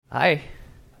Hi.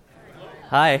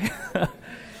 Hi.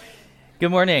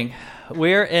 Good morning.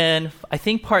 We're in, I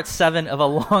think, part 7 of a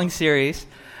long series.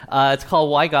 It's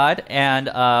called Why God? And,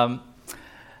 I've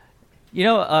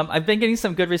been getting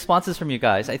some good responses from you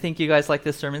guys. I think you guys like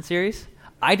this sermon series.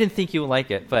 I didn't think you would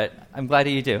like it, but I'm glad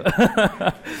that you do.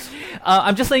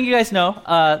 I'm just letting you guys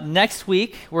know, next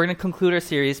week we're going to conclude our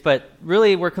series, but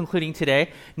really we're concluding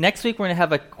today. Next week we're going to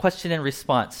have a question and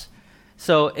response.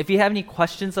 So if you have any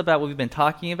questions about what we've been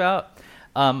talking about,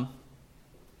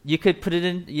 you could put it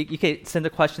in. You could send the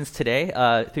questions today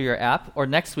through your app, or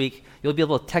next week you'll be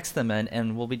able to text them in,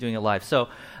 and we'll be doing it live. So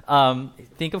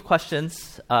think of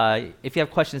questions. If you have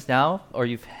questions now, or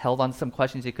you've held on to some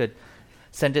questions, you could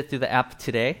send it through the app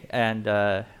today,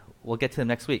 and we'll get to them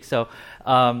next week. So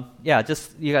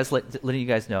just you guys letting you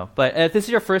guys know. But if this is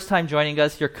your first time joining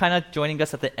us, you're kind of joining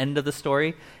us at the end of the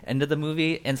story, end of the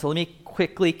movie, and so let me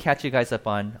quickly catch you guys up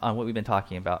on what we've been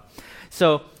talking about.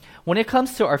 So when it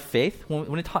comes to our faith,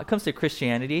 when it comes to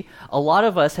Christianity, a lot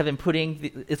of us have been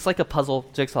putting, it's like a puzzle,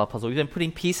 jigsaw puzzle. We've been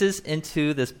putting pieces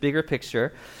into this bigger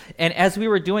picture. And as we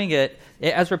were doing it,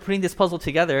 as we're putting this puzzle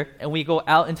together and we go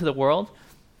out into the world,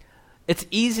 it's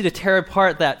easy to tear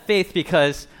apart that faith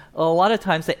because a lot of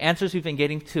times the answers we've been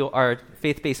getting to our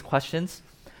faith-based questions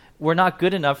were not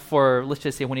good enough for, let's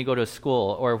just say, when you go to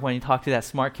school or when you talk to that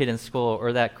smart kid in school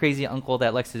or that crazy uncle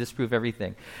that likes to disprove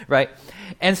everything, right?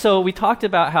 And so we talked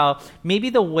about how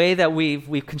maybe the way that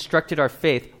we've constructed our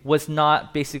faith was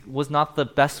not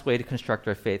the best way to construct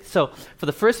our faith. So for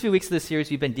the first few weeks of this series,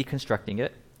 we've been deconstructing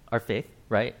it, our faith,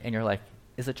 right? And you're like,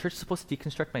 is the church supposed to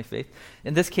deconstruct my faith?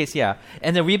 In this case, yeah.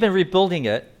 And then we've been rebuilding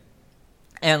it.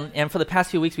 And for the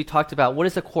past few weeks, we talked about what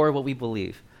is the core of what we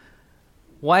believe.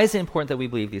 Why is it important that we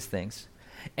believe these things?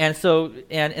 And so,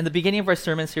 and in the beginning of our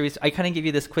sermon series, I kind of give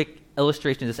you this quick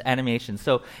illustration, this animation.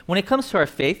 So when it comes to our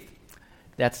faith,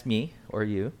 that's me or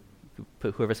you,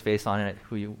 put whoever's face on it,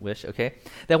 who you wish, okay?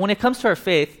 That when it comes to our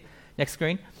faith, next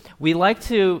screen, we like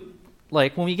to,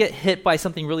 when we get hit by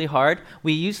something really hard,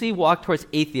 we usually walk towards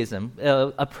atheism,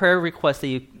 a prayer request that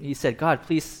you said, God,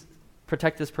 please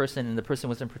protect this person, and the person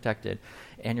wasn't protected.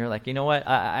 And you're like, you know what,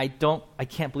 I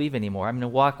can't believe anymore. I'm going to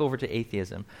walk over to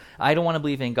atheism. I don't want to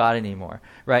believe in God anymore,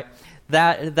 right?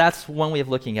 That's one way of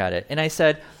looking at it. And I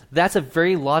said, that's a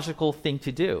very logical thing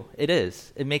to do. It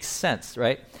is. It makes sense,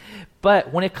 right?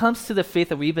 But when it comes to the faith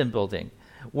that we've been building,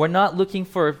 we're not looking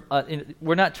for,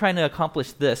 we're not trying to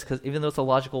accomplish this, because even though it's a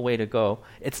logical way to go,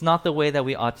 it's not the way that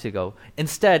we ought to go.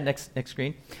 Instead, next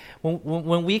screen,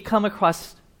 when we come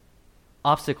across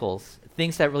obstacles,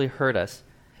 things that really hurt us,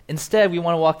 instead we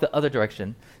want to walk the other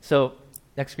direction. So,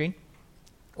 next screen.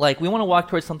 We want to walk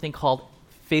towards something called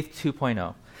Faith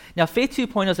 2.0. Now, Faith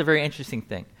 2.0 is a very interesting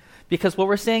thing, because what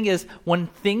we're saying is when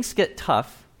things get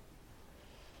tough,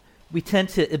 we tend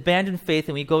to abandon faith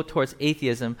and we go towards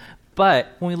atheism.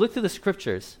 But when we look through the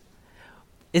scriptures,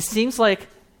 it seems like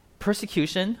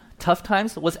persecution, tough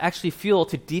times, was actually fuel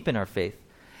to deepen our faith.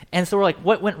 And so we're like,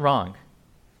 what went wrong?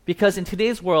 Because in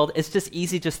today's world, it's just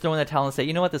easy just throw in the towel and say,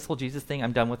 you know what, this whole Jesus thing,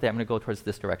 I'm done with it. I'm going to go towards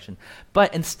this direction.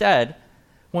 But instead,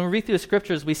 when we read through the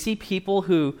scriptures, we see people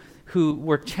who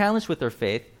were challenged with their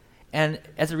faith, and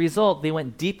as a result, they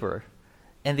went deeper,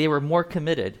 and they were more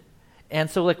committed. And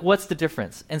so, what's the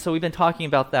difference? And so we've been talking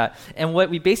about that. And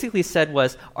what we basically said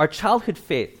was our childhood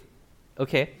faith,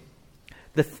 okay,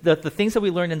 the things that we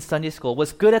learned in Sunday school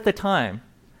was good at the time,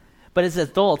 but as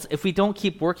adults, if we don't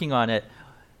keep working on it,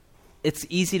 it's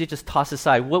easy to just toss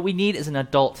aside. What we need is an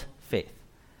adult faith.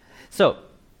 So,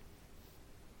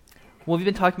 what we've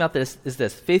been talking about is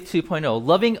this, Faith 2.0.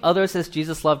 Loving others as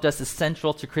Jesus loved us is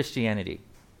central to Christianity.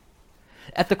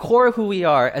 At the core of who we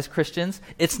are as Christians,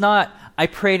 it's not, I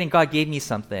prayed and God gave me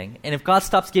something, and if God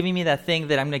stops giving me that thing,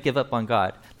 then I'm going to give up on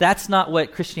God. That's not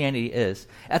what Christianity is.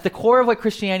 At the core of what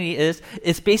Christianity is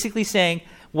basically saying,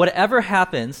 whatever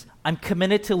happens, I'm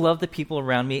committed to love the people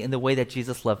around me in the way that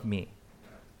Jesus loved me.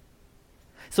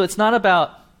 So it's not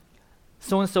about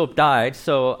so-and-so died,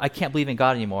 so I can't believe in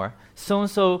God anymore.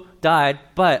 So-and-so died,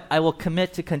 but I will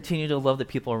commit to continue to love the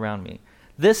people around me.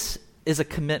 This is a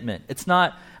commitment. It's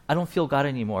not, I don't feel God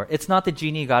anymore. It's not the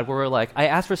genie God where we're like, I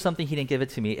asked for something, he didn't give it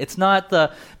to me. It's not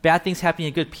the bad things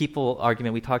happening to good people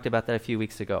argument. We talked about that a few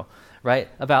weeks ago, right?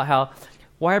 About how,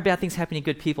 why are bad things happening to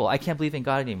good people? I can't believe in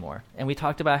God anymore. And we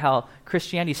talked about how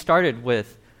Christianity started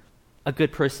with a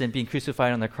good person being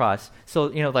crucified on the cross. So,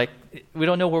 we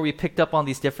don't know where we picked up on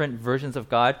these different versions of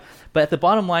God, but the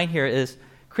bottom line here is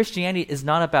Christianity is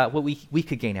not about what we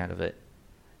could gain out of it.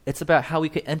 It's about how we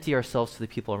could empty ourselves to the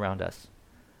people around us.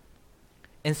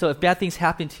 And so if bad things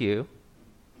happen to you,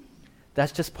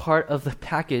 that's just part of the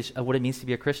package of what it means to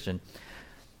be a Christian.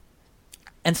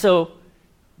 And so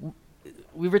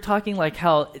we were talking like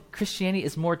how Christianity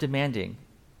is more demanding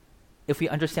if we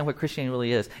understand what Christianity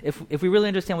really is. If we really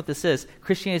understand what this is,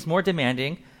 Christianity is more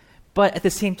demanding, but at the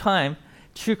same time,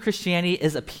 true Christianity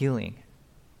is appealing.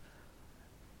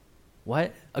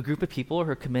 What? A group of people who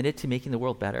are committed to making the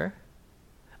world better?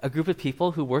 A group of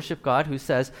people who worship God, who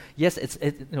says, yes,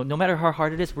 no matter how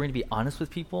hard it is, we're going to be honest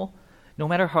with people. No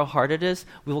matter how hard it is,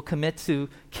 we will commit to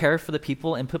care for the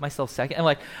people and put myself second. And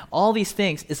like all these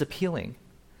things is appealing.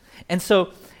 And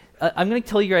so I'm going to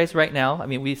tell you guys right now, I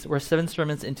mean, we're 7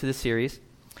 sermons into the series.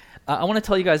 I want to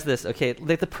tell you guys this, okay,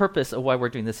 like the purpose of why we're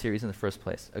doing this series in the first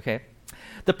place, okay?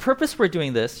 The purpose we're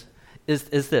doing this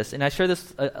is this, and I shared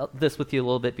this with you a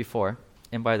little bit before.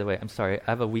 And by the way, I'm sorry,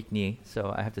 I have a weak knee,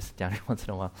 so I have to sit down every once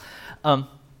in a while.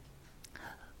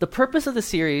 The purpose of the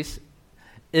series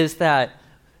is that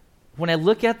when I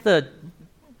look at the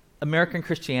American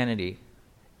Christianity,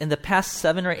 in the past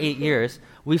 7 or 8 years,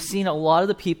 we've seen a lot of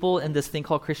the people in this thing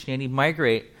called Christianity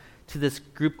migrate to this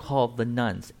group called the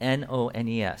nones,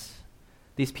 N-O-N-E-S.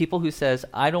 These people who says,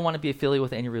 I don't want to be affiliated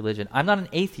with any religion. I'm not an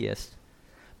atheist,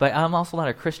 but I'm also not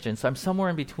a Christian, so I'm somewhere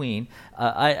in between.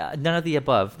 None of the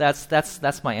above.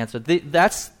 That's my answer.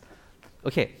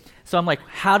 Okay. So I'm like,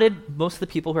 how did most of the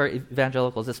people who are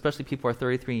evangelicals, especially people who are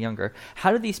 33 and younger,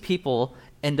 how did these people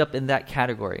end up in that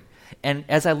category? And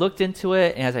as I looked into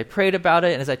it, and as I prayed about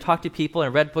it, and as I talked to people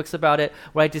and read books about it,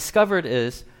 what I discovered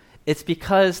is it's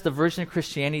because the version of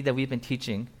Christianity that we've been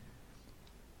teaching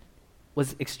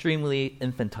was extremely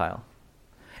infantile.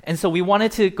 And so we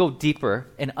wanted to go deeper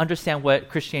and understand what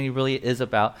Christianity really is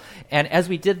about. And as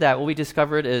we did that, what we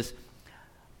discovered is,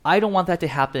 I don't want that to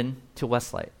happen to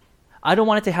Westlight. I don't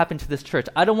want it to happen to this church.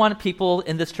 I don't want people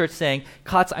in this church saying,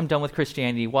 Kotz, I'm done with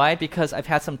Christianity. Why? Because I've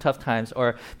had some tough times,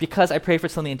 or because I prayed for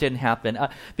something that didn't happen.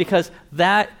 Because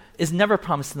that is never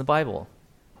promised in the Bible.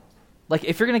 Like,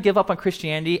 if you're going to give up on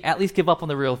Christianity, at least give up on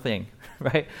the real thing,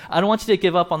 right? I don't want you to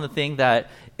give up on the thing that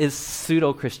is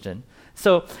pseudo-Christian.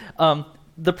 So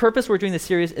the purpose we're doing this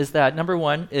series is that, number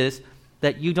one, is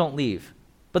that you don't leave.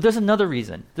 But there's another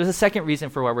reason. There's a second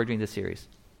reason for why we're doing this series.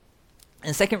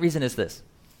 And the second reason is this.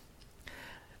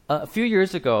 A few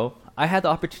years ago, I had the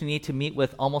opportunity to meet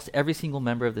with almost every single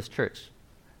member of this church.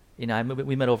 You know,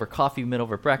 we met over coffee, we met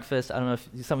over breakfast. I don't know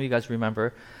if some of you guys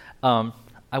remember. I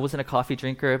wasn't a coffee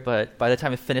drinker, but by the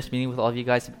time I finished meeting with all of you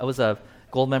guys, I was a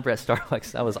gold member at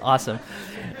Starbucks. That was awesome.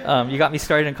 You got me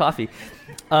started in coffee.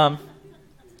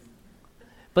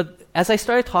 But as I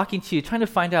started talking to you, trying to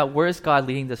find out where is God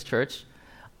leading this church,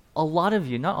 a lot of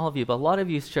you, not all of you, but a lot of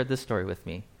you shared this story with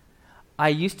me. I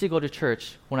used to go to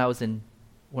church when I was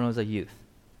a youth.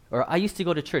 Or I used to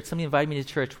go to church. Somebody invited me to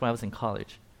church when I was in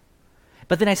college.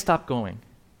 But then I stopped going.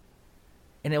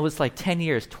 And it was like 10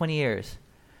 years, 20 years.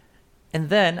 And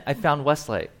then I found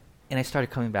Westlight, and I started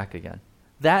coming back again.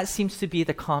 That seems to be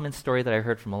the common story that I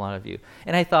heard from a lot of you.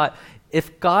 And I thought,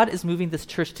 if God is moving this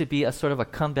church to be a sort of a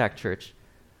comeback church,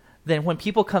 then when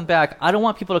people come back, I don't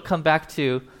want people to come back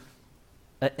to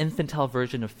an infantile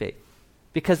version of faith.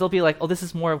 Because they'll be like, oh, this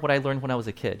is more of what I learned when I was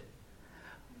a kid.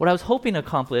 What I was hoping to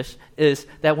accomplish is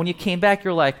that when you came back,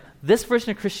 you're like, this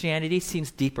version of Christianity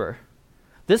seems deeper.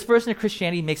 This version of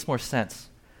Christianity makes more sense.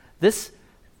 This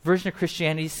version of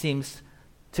Christianity seems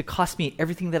to cost me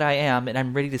everything that I am, and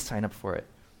I'm ready to sign up for it.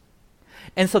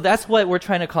 And so that's what we're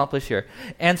trying to accomplish here.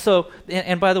 And so,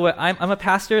 and by the way, I'm a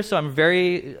pastor, so I'm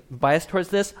very biased towards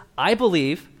this. I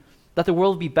believe that the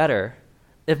world would be better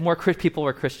if more people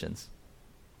were Christians.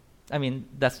 I mean,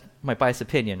 that's my biased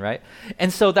opinion, right?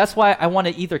 And so that's why I want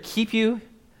to either keep you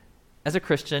as a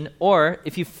Christian, or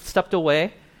if you've stepped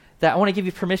away, that I want to give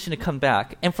you permission to come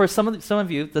back. And for some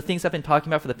of you, the things I've been talking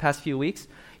about for the past few weeks,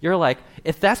 you're like,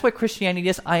 if that's what Christianity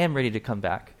is, I am ready to come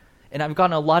back. And I've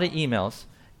gotten a lot of emails.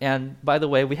 And by the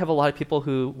way, we have a lot of people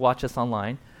who watch us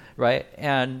online, right?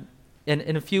 And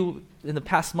in the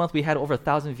past month, we had over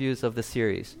 1,000 views of the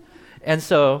series. And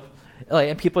so,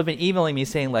 and people have been emailing me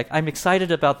saying, like, I'm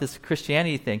excited about this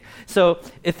Christianity thing. So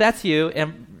if that's you,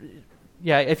 and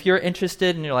yeah, if you're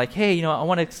interested and you're like, hey, you know, I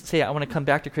want to come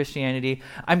back to Christianity,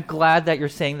 I'm glad that you're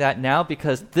saying that now,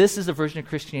 because this is a version of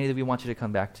Christianity that we want you to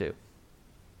come back to.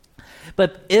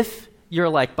 But if you're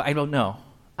like, but I don't know,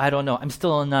 I'm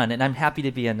still a nun, and I'm happy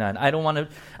to be a nun. I don't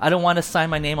want to sign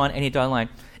my name on any dotted line.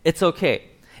 It's okay.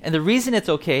 And the reason it's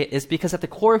okay is because at the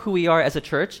core of who we are as a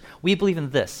church, we believe in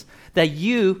this, that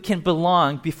you can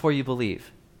belong before you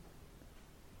believe.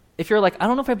 If you're like, I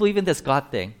don't know if I believe in this God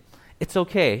thing, it's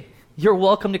okay. You're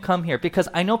welcome to come here, because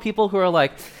I know people who are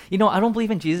like, you know, I don't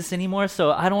believe in Jesus anymore,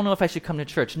 so I don't know if I should come to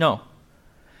church. No.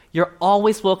 You're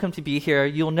always welcome to be here.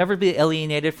 You'll never be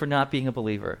alienated for not being a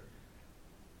believer.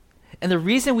 And the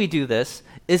reason we do this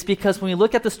is because when we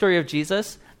look at the story of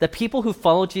Jesus, the people who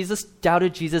followed Jesus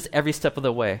doubted Jesus every step of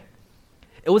the way.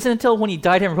 It wasn't until when he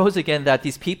died and rose again that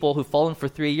these people who followed him for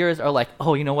 3 years are like,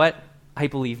 oh, you know what? I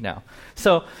believe now.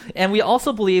 So, and we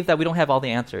also believe that we don't have all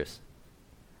the answers.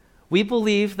 We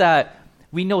believe that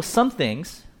we know some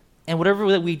things, and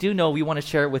whatever that we do know, we want to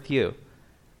share it with you.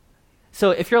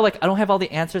 So if you're like, I don't have all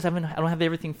the answers, I don't have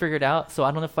everything figured out, so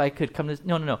I don't know if I could come to...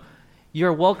 No.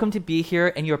 You're welcome to be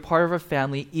here, and you're part of our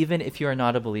family, even if you are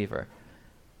not a believer.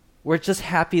 We're just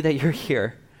happy that you're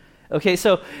here. Okay,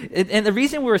 so, and the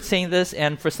reason we're saying this,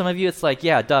 and for some of you, it's like,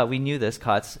 yeah, duh, we knew this,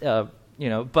 Kotz,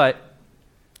 but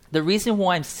the reason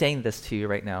why I'm saying this to you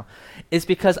right now is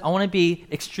because I want to be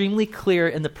extremely clear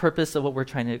in the purpose of what we're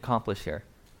trying to accomplish here.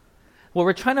 What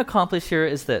we're trying to accomplish here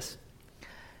is this.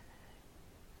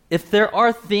 If there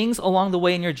are things along the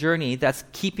way in your journey that's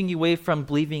keeping you away from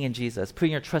believing in Jesus,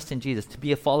 putting your trust in Jesus, to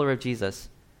be a follower of Jesus,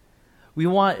 we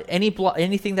want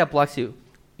anything that blocks you,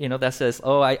 that says,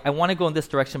 oh, I want to go in this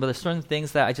direction, but there's certain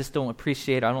things that I just don't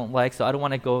appreciate, I don't like, so I don't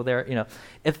want to go there,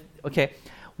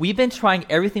 We've been trying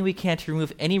everything we can to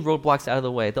remove any roadblocks out of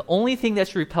the way. The only thing that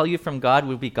should repel you from God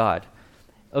would be God.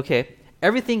 Okay?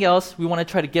 Everything else, we want to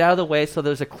try to get out of the way so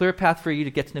there's a clear path for you to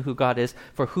get to know who God is,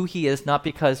 for who he is, not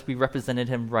because we represented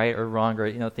him right or wrong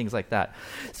or, things like that.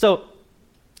 So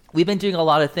we've been doing a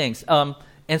lot of things. And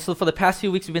so for the past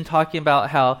few weeks, we've been talking about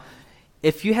how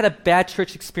if you had a bad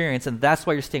church experience and that's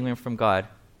why you're staying away from God,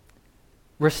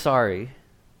 we're sorry.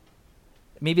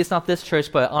 Maybe it's not this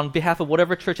church, but on behalf of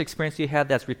whatever church experience you had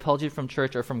that's repelled you from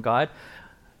church or from God,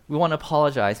 we want to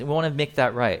apologize, and we want to make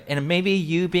that right. And maybe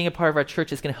you being a part of our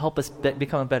church is going to help us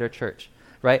become a better church,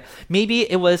 right? Maybe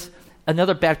it was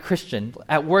another bad Christian.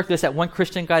 At work, there's that one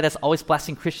Christian guy that's always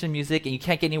blasting Christian music, and you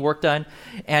can't get any work done.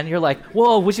 And you're like,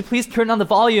 whoa, would you please turn on the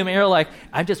volume? And you're like,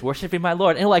 I'm just worshiping my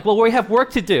Lord. And you're like, well, we have work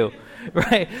to do,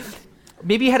 right?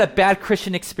 Maybe you had a bad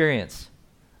Christian experience.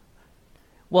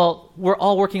 Well, we're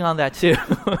all working on that too,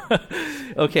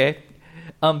 okay?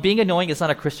 Being annoying is not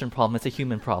a Christian problem, it's a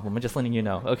human problem. I'm just letting you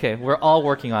know. Okay, we're all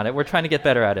working on it. We're trying to get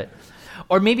better at it.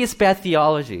 Or maybe it's bad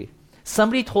theology.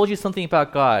 Somebody told you something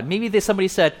about God. Maybe somebody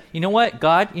said, you know what,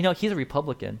 God, he's a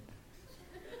Republican.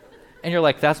 And you're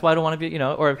like, that's why I don't want to be,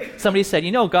 or somebody said,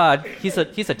 God, he's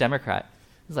a Democrat.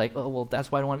 It's like, oh, well,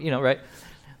 that's why I don't want to, right?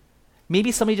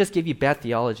 Maybe somebody just gave you bad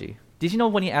theology. Did you know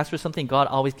when you ask for something, God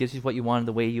always gives you what you want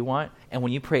the way you want? And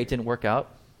when you pray, it didn't work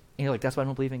out? And you're like, that's why I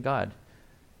don't believe in God.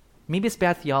 Maybe it's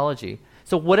bad theology.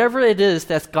 So whatever it is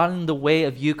that's gotten in the way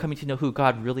of you coming to know who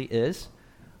God really is,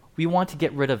 we want to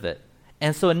get rid of it.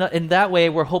 And so in that way,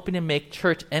 we're hoping to make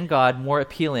church and God more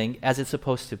appealing as it's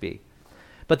supposed to be.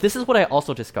 But this is what I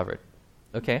also discovered,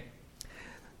 okay?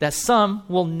 That some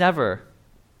will never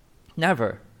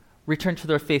return to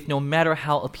their faith no matter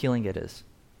how appealing it is.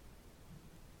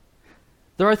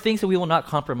 There are things that we will not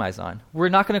compromise on. We're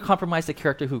not going to compromise the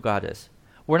character of who God is.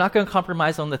 We're not going to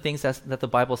compromise on the things that the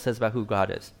Bible says about who God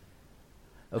is.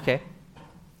 Okay?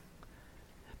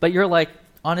 But you're like,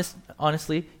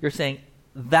 honestly, you're saying,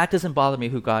 that doesn't bother me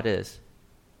who God is.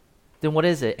 Then what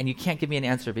is it? And you can't give me an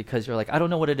answer because you're like, I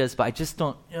don't know what it is, but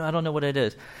I don't know what it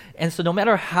is. And so no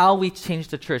matter how we change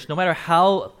the church, no matter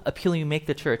how appealing you make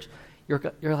the church, you're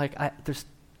like,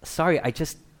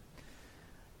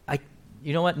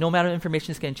 you know what? No matter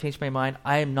information is going to change my mind,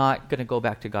 I am not going to go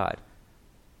back to God.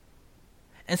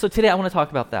 And so today I want to talk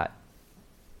about that.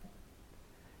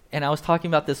 And I was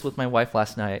talking about this with my wife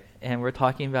last night, and we were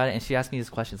talking about it, and she asked me these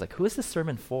questions, like, who is this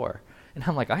sermon for? And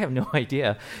I'm like, I have no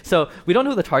idea. So we don't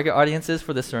know who the target audience is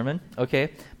for this sermon,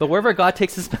 okay? But wherever God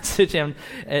takes this message, and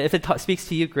if it speaks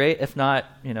to you, great. If not,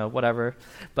 whatever.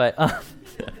 But,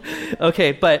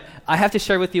 okay, but I have to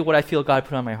share with you what I feel God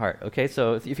put on my heart, okay?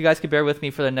 So if you guys could bear with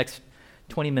me for the next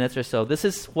 20 minutes or so, this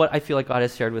is what I feel like God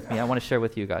has shared with me. I want to share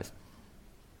with you guys.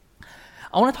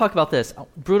 I want to talk about this,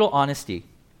 brutal honesty.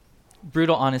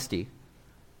 Brutal honesty.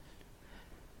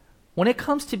 When it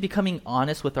comes to becoming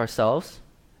honest with ourselves,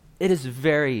 it is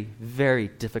very, very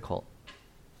difficult.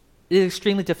 It is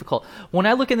extremely difficult. When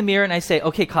I look in the mirror and I say,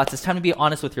 okay, Kotz, it's time to be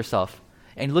honest with yourself.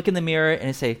 And you look in the mirror and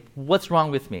I say, what's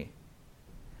wrong with me?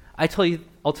 I'll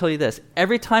tell you this.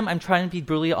 Every time I'm trying to be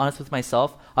brutally honest with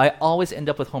myself, I always end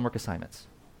up with homework assignments.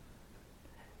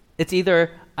 It's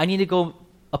either I need to go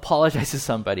apologize to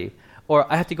somebody,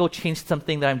 or I have to go change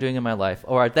something that I'm doing in my life,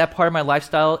 or that part of my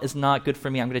lifestyle is not good for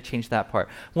me, I'm going to change that part.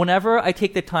 Whenever I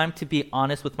take the time to be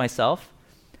honest with myself,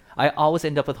 I always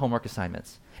end up with homework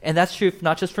assignments. And that's true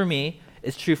not just for me,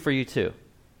 it's true for you too,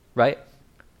 right?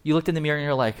 You looked in the mirror and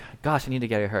you're like, gosh, I need to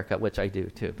get a haircut, which I do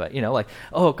too. But,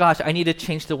 oh gosh, I need to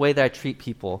change the way that I treat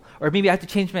people. Or maybe I have to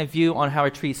change my view on how I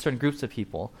treat certain groups of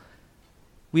people.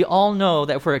 we all know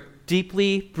that if we're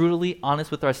deeply, brutally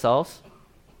honest with ourselves,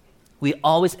 we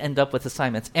always end up with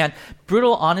assignments. And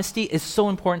brutal honesty is so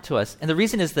important to us. And the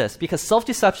reason is this, because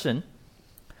self-deception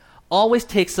always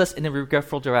takes us in a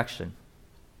regretful direction.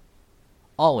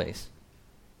 Always.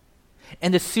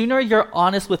 And the sooner you're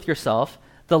honest with yourself,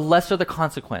 the lesser the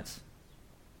consequence.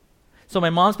 So my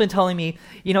mom's been telling me,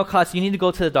 Kotz, you need to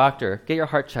go to the doctor, get your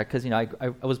heart checked, because, I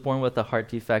was born with a heart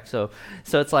defect. So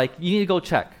it's like, you need to go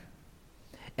check.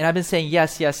 And I've been saying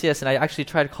yes, yes, yes. And I actually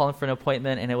tried calling for an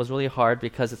appointment, and it was really hard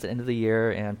because it's the end of the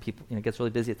year, and people, it gets really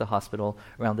busy at the hospital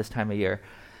around this time of year.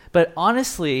 But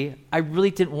honestly, I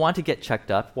really didn't want to get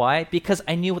checked up. Why? Because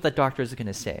I knew what the doctors are going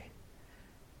to say.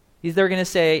 They're going to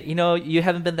say, you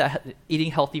haven't been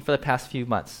eating healthy for the past few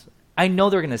months. I know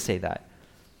they're going to say that.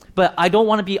 But I don't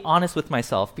want to be honest with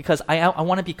myself because I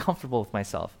want to be comfortable with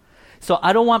myself. So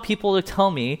I don't want people to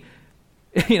tell me,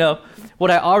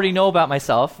 what I already know about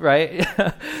myself, right?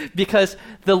 Because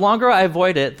the longer I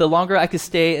avoid it, the longer I could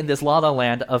stay in this la-la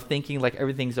land of thinking like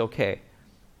everything's okay.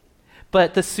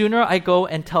 But the sooner I go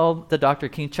and tell the doctor,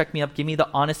 can you check me up, give me the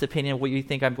honest opinion of what you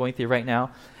think I'm going through right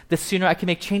now, the sooner I can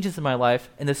make changes in my life,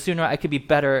 and the sooner I could be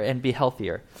better and be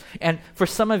healthier. And for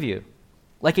some of you,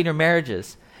 like in your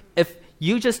marriages, if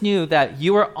you just knew that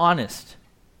you were honest,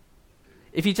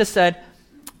 if you just said,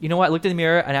 I looked in the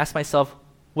mirror and asked myself,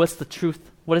 what's the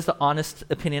truth? What is the honest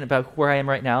opinion about where I am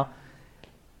right now?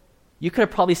 You could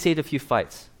have probably saved a few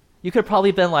fights. You could have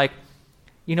probably been like,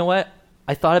 you know what?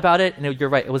 I thought about it, and you're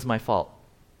right, it was my fault.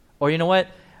 Or you know what?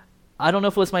 I don't know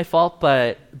if it was my fault,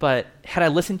 but had I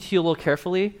listened to you a little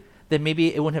carefully, then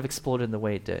maybe it wouldn't have exploded in the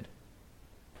way it did.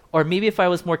 Or maybe if I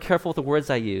was more careful with the words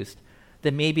I used,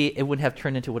 then maybe it wouldn't have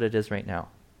turned into what it is right now.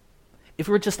 If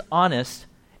we were just honest,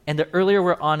 and the earlier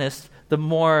we're honest, the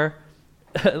more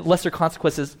lesser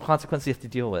consequences you have to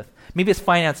deal with. Maybe it's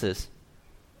finances.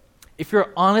 If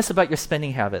you're honest about your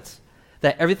spending habits,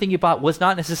 that everything you bought was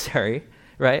not necessary,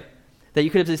 right? That you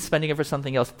could have been spending it for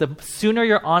something else. The sooner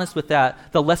you're honest with that,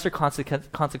 the lesser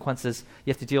consequences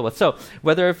you have to deal with. So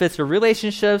whether if it's your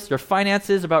relationships, your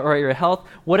finances, or your health,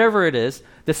 whatever it is,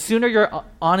 the sooner you're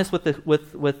honest with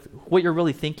what you're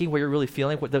really thinking, what you're really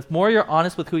feeling, the more you're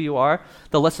honest with who you are,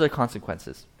 the lesser the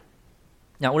consequences.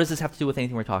 Now, what does this have to do with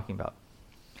anything we're talking about?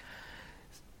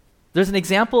 There's an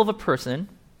example of a person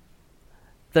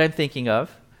that I'm thinking of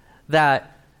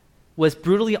that was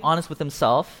brutally honest with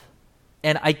himself,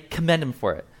 and I commend him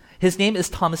for it. His name is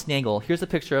Thomas Nagel. Here's a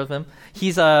picture of him.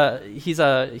 He's an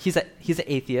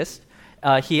atheist.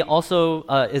 He also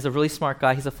is a really smart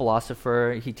guy. He's a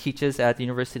philosopher. He teaches at the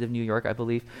University of New York, I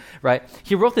believe. Right?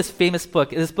 He wrote this famous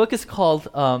book. This book is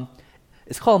called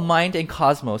Mind and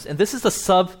Cosmos, and this is the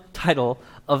subtitle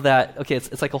of that. Okay,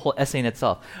 it's like a whole essay in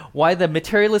itself. Why the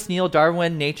materialist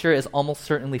neo-Darwin nature is almost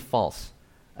certainly false.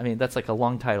 I mean, that's like a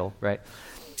long title, right?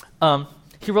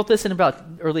 He wrote this in about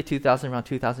early 2000, around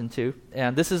 2002,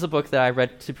 and this is a book that I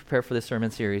read to prepare for this sermon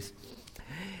series.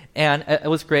 And it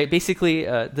was great. Basically,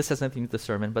 this has nothing to do with the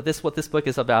sermon, but what this book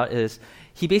is about is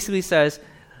he basically says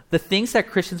the things that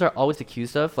Christians are always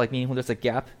accused of, like meaning when there's a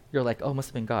gap, you're like, oh, it must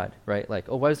have been God, right? Like,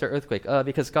 oh, why was there an earthquake?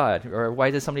 Because God. Or why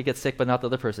did somebody get sick but not the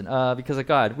other person? Because of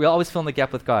God. We always fill in the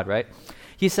gap with God, right?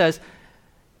 He says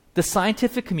the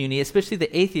scientific community, especially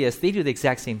the atheists, they do the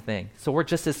exact same thing. So we're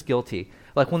just as guilty.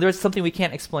 Like when there's something we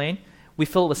can't explain, we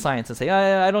fill it with science and say,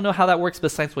 I don't know how that works,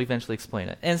 but science will eventually explain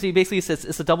it. And so he basically says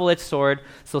it's a double-edged sword,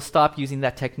 so stop using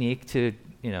that technique to,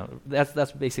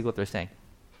 that's basically what they're saying.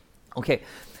 Okay,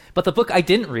 but the book I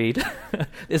didn't read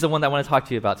is the one that I want to talk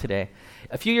to you about today.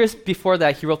 A few years before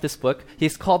that, he wrote this book.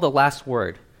 He's called The Last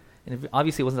Word. And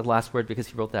obviously it wasn't the last word because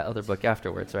he wrote that other book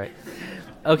afterwards, right?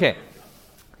 Okay.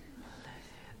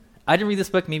 I didn't read this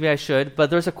book, maybe I should, but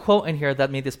there's a quote in here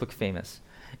that made this book famous.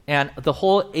 And the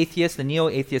whole atheist, the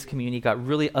neo-atheist community got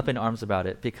really up in arms about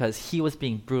it because he was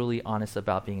being brutally honest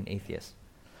about being an atheist.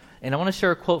 And I want to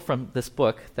share a quote from this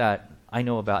book that I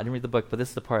know about. I didn't read the book, but this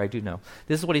is the part I do know.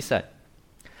 This is what he said.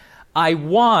 I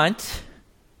want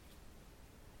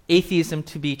atheism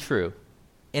to be true,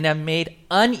 and I'm made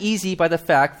uneasy by the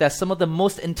fact that some of the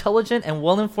most intelligent and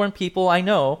well-informed people I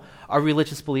know are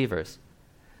religious believers.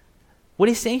 What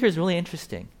he's saying here is really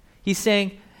interesting. He's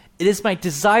saying, it is my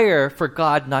desire for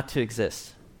God not to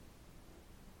exist.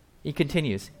 He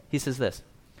continues. He says this.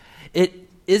 It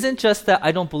isn't just that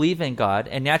I don't believe in God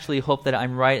and naturally hope that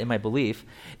I'm right in my belief.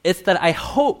 It's that I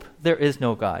hope there is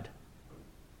no God.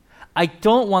 I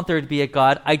don't want there to be a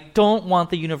God. I don't want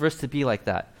the universe to be like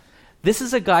that. This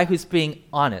is a guy who's being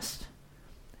honest.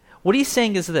 What he's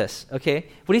saying is this, okay?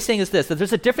 What he's saying is this, that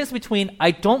there's a difference between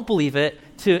I don't believe it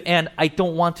and I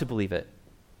don't want to believe it.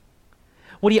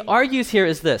 What he argues here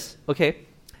is this, okay?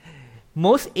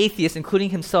 most atheists, including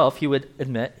himself, he would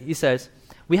admit, he says,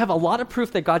 we have a lot of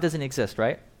proof that God doesn't exist,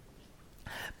 right?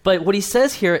 But what he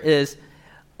says here is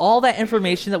all that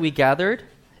information that we gathered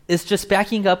is just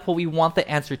backing up what we want the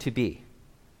answer to be.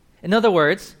 In other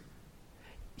words,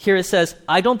 here it says,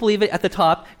 I don't believe it at the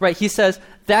top, right? He says,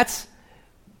 that's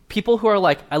people who are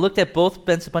like, I looked at both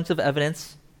bunch of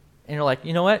evidence, and you're like,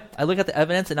 you know what? I look at the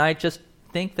evidence and I just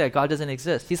think that God doesn't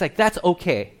exist. He's like, that's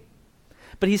okay.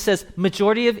 But he says,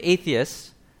 majority of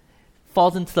atheists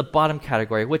falls into the bottom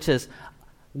category, which is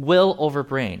will over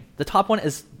brain. The top one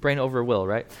is brain over will,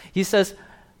 right? He says,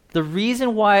 the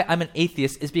reason why I'm an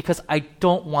atheist is because I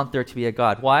don't want there to be a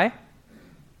God. Why?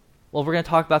 Well, we're going to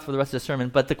talk about it for the rest of the sermon,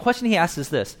 but the question he asks is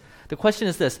this. The question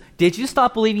is this: did you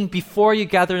stop believing before you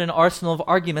gathered an arsenal of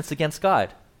arguments against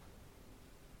God?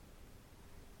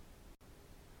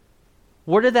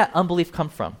 Where did that unbelief come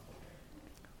from?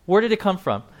 Where did it come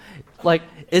from? Like,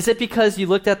 is it because you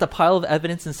looked at the pile of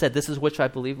evidence and said, this is which I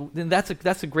believe? Then that's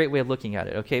a great way of looking at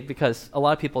it, okay? Because a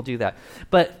lot of people do that.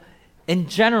 But in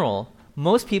general,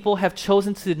 most people have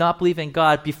chosen to not believe in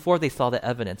God before they saw the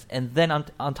evidence. And then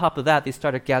on top of that, they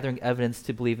started gathering evidence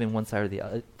to believe in one side or the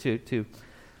other, to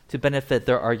benefit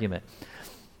their argument.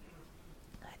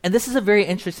 And this is a very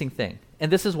interesting thing.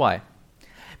 And this is why.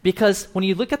 Because when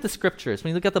you look at the scriptures, when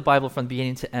you look at the Bible from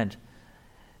beginning to end,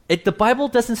 the Bible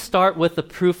doesn't start with the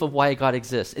proof of why God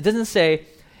exists. It doesn't say,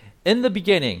 in the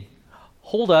beginning,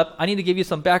 hold up, I need to give you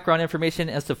some background information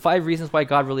as to 5 reasons why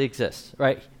God really exists,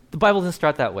 right? The Bible doesn't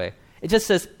start that way. It just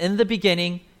says, in the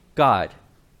beginning, God.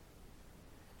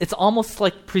 It's almost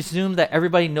like presumed that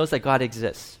everybody knows that God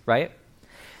exists, right?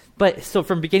 But so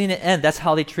from beginning to end, that's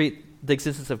how they treat the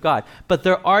existence of God. But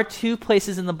there are 2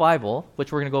 places in the Bible,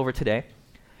 which we're going to go over today,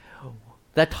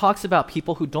 that talks about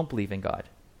people who don't believe in God.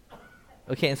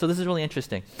 Okay, and so this is really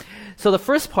interesting. So the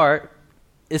first part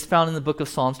is found in the book of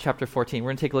Psalms chapter 14. We're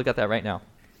going to take a look at that right now.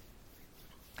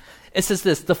 It says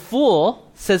this: the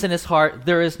fool says in his heart,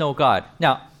 there is no God.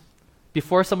 Now,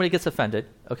 before somebody gets offended,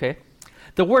 okay,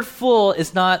 the word fool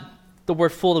is not the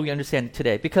word fool that we understand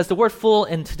today, because the word fool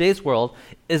in today's world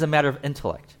is a matter of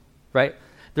intellect, right?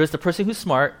 There's the person who's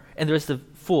smart, and there's the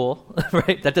fool,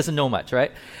 right, that doesn't know much,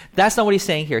 right? That's not what he's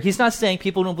saying here. He's not saying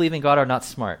people who don't believe in God are not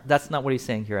smart. That's not what he's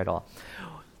saying here at all.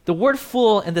 The word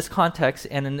fool in this context,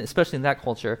 and especially in that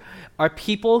culture, are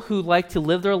people who like to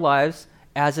live their lives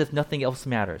as if nothing else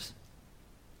matters.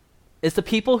 It's the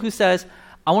people who says,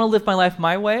 I want to live my life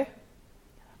my way.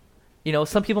 You know,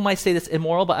 some people might say that's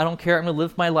immoral, but I don't care. I'm going to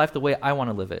live my life the way I want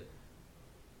to live it.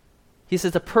 He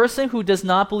says the person who does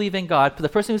not believe in God, the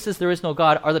person who says there is no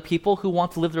God, are the people who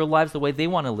want to live their lives the way they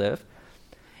want to live.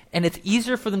 And it's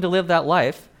easier for them to live that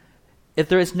life if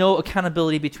there is no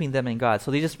accountability between them and God.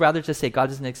 So they just rather just say God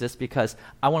doesn't exist because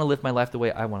I want to live my life the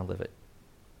way I want to live it.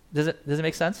 Does it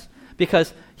make sense?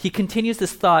 Because he continues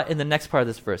this thought in the next part of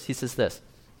this verse. He says this: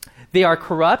 they are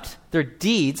corrupt, their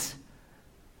deeds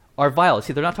are vile.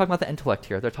 See, they're not talking about the intellect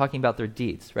here. They're talking about their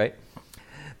deeds, right?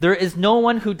 There is no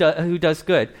one who does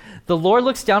good. The Lord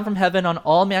looks down from heaven on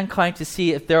all mankind to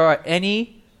see if there are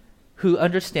any who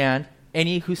understand,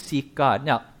 any who seek God.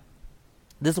 Now,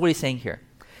 this is what he's saying here.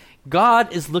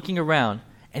 God is looking around,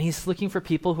 and he's looking for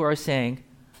people who are saying,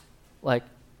 like,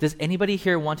 does anybody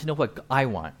here want to know what I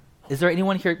want? Is there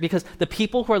anyone here? Because the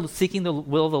people who are seeking the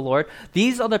will of the Lord,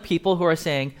 these are the people who are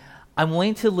saying, I'm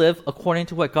willing to live according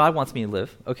to what God wants me to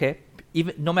live, okay?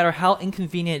 Even no matter how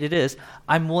inconvenient it is,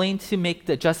 I'm willing to make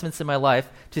the adjustments in my life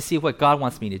to see what God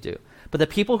wants me to do. But the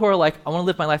people who are like, I want to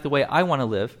live my life the way I want to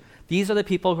live, these are the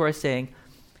people who are saying,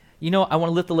 you know, I want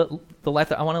to live the life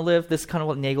that I want to live. This is kind of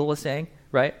what Nagel was saying,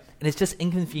 right? And it's just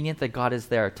inconvenient that God is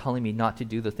there telling me not to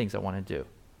do the things I want to do.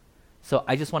 So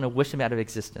I just want to wish him out of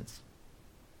existence.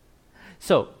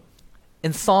 So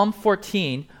in Psalm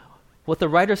 14, what the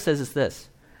writer says is this: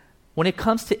 when it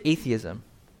comes to atheism,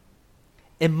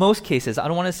 in most cases, I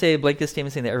don't want to say a blanket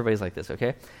statement saying that everybody's like this,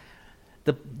 okay?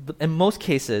 In most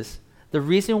cases, the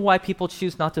reason why people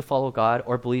choose not to follow God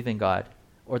or believe in God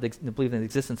or believe in the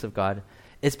existence of God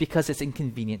is because it's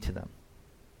inconvenient to them.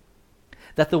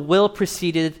 That the will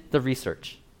preceded the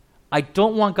research. I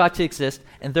don't want God to exist,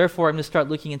 and therefore I'm going to start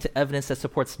looking into evidence that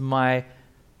supports my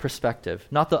perspective,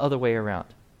 not the other way around.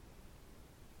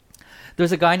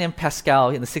 There's a guy named Pascal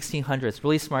in the 1600s,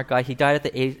 really smart guy. He died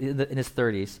at in his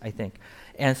 30s, I think.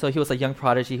 And so he was a young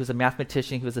prodigy. He was a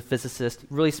mathematician. He was a physicist,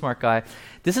 really smart guy.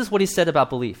 This is what he said about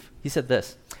belief. He said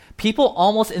this: people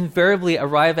almost invariably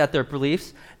arrive at their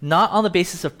beliefs not on the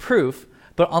basis of proof,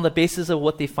 but on the basis of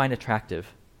what they find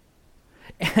attractive.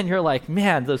 And you're like,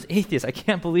 man, those atheists, I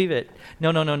can't believe it.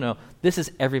 No. This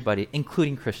is everybody,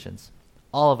 including Christians.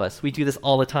 All of us. We do this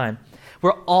all the time.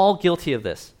 We're all guilty of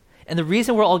this. And the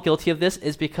reason we're all guilty of this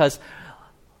is because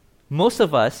most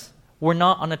of us, we're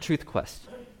not on a truth quest.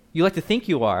 You like to think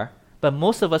you are, but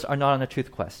most of us are not on a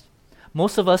truth quest.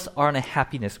 Most of us are on a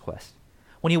happiness quest.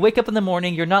 When you wake up in the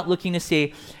morning, you're not looking to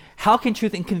say, how can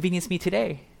truth inconvenience me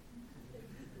today?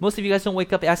 Most of you guys don't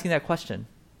wake up asking that question.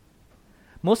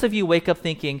 Most of you wake up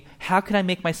thinking, how can I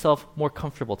make myself more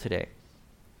comfortable today?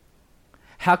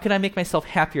 How can I make myself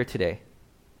happier today?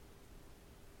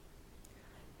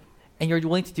 And you're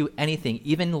willing to do anything,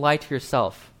 even lie to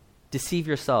yourself, deceive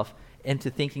yourself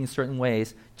into thinking certain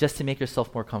ways just to make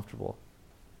yourself more comfortable.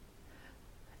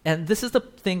 And this is the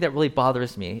thing that really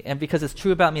bothers me, and because it's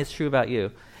true about me, it's true about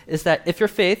you, is that if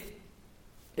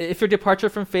your departure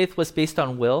from faith was based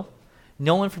on will,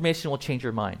 no information will change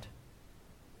your mind.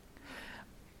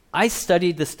 I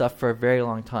studied this stuff for a very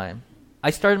long time. I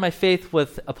started my faith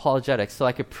with apologetics so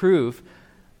I could prove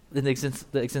the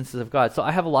existence of God. So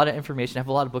I have a lot of information. I have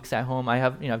a lot of books at home.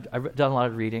 I've done a lot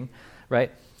of reading,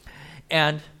 right?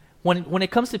 And when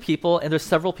it comes to people, and there's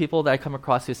several people that I come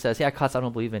across who says, yeah, Kotz, I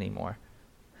don't believe anymore.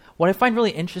 What I find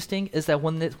really interesting is that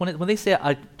when they say,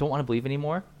 I don't want to believe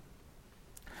anymore,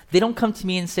 they don't come to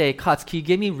me and say, Kotz, can you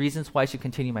give me reasons why I should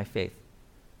continue my faith?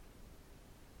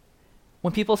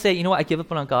 When people say, you know what, I give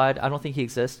up on God, I don't think he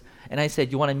exists, and I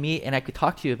said, you want to meet and I could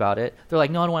talk to you about it, they're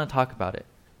like, no, I don't want to talk about it.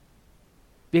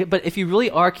 But if you really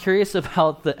are curious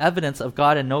about the evidence of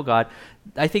God and no God,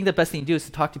 I think the best thing to do is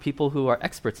to talk to people who are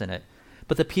experts in it.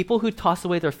 But the people who toss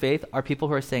away their faith are people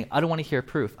who are saying, I don't want to hear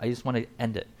proof, I just want to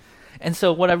end it. And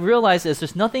so what I realized is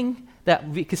there's nothing that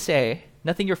we could say,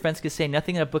 nothing your friends could say,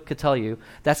 nothing that a book could tell you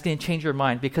that's going to change your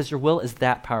mind because your will is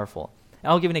that powerful.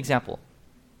 And I'll give an example.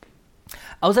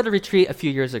 I was at a retreat a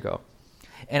few years ago,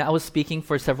 and I was speaking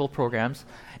for several programs,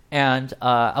 and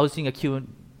I was doing a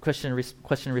question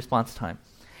and response time.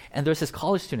 And there was this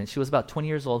college student, she was about 20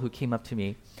 years old, who came up to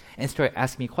me and started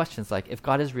asking me questions like, if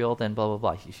God is real, then blah, blah,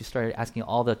 blah. She started asking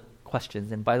all the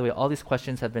questions. And by the way, all these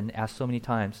questions have been asked so many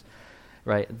times,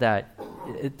 right, that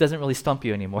it doesn't really stump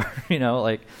you anymore.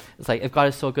 Like it's like, if God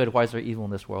is so good, why is there evil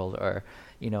in this world? Or,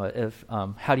 if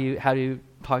how do you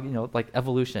talk, like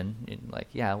evolution? Like,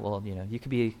 yeah, well, you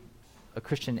could be a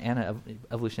Christian and an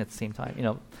evolution at the same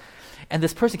time, And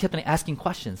this person kept on asking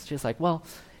questions. She was like, well,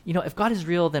 if God is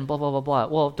real, then blah, blah, blah, blah.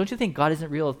 Well, don't you think God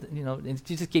isn't real? And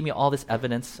she just gave me all this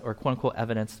evidence, or quote unquote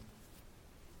evidence.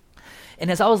 And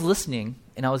as I was listening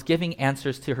and I was giving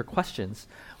answers to her questions,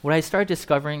 what I started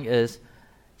discovering is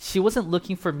she wasn't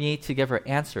looking for me to give her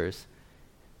answers.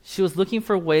 She was looking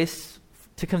for ways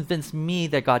to convince me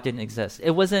that God didn't exist.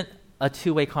 It wasn't a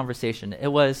two-way conversation. It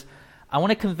was, I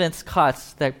want to convince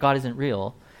Kotz that God isn't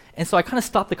real. And so I kind of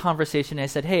stopped the conversation and I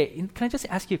said, hey, can I just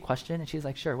ask you a question? And she's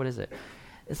like, sure, what is it?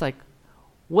 It's like,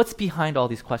 what's behind all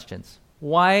these questions?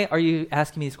 Why are you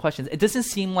asking me these questions? It doesn't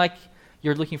seem like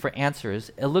you're looking for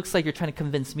answers. It looks like you're trying to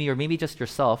convince me, or maybe just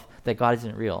yourself, that God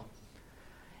isn't real.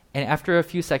 And after a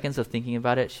few seconds of thinking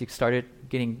about it, she started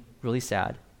getting really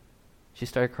sad. She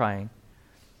started crying.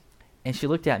 And she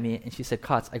looked at me and she said,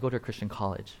 Kotz, I go to a Christian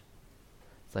college.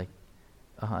 It's like,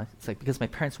 It's like, because my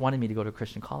parents wanted me to go to a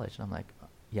Christian college. And I'm like,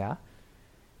 yeah?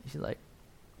 And she's like,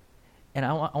 and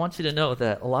I want you to know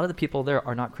that a lot of the people there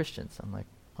are not Christians. I'm like,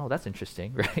 oh, that's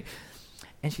interesting, right?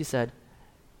 And she said,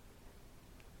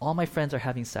 all my friends are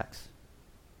having sex.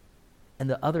 And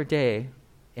the other day,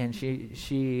 and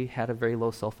she had a very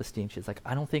low self-esteem. She's like,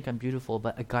 I don't think I'm beautiful,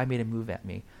 but a guy made a move at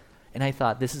me. And I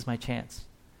thought, this is my chance.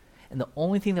 And the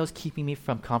only thing that was keeping me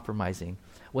from compromising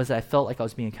was that I felt like I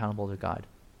was being accountable to God.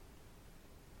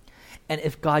 And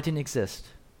if God didn't exist,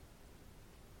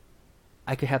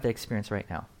 I could have that experience right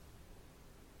now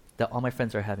that all my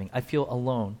friends are having. I feel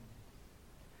alone.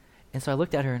 And so I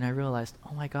looked at her and I realized,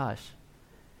 oh my gosh,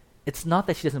 it's not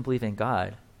that she doesn't believe in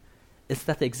God. It's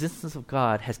that the existence of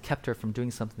God has kept her from doing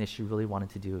something that she really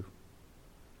wanted to do.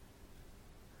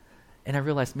 And I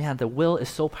realized, man, the will is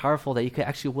so powerful that you could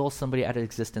actually will somebody out of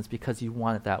existence because you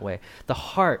want it that way. The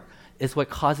heart is what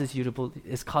causes you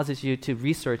to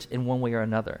research in one way or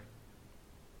another.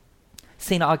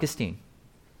 St. Augustine,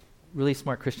 really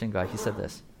smart Christian guy, he said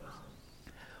this.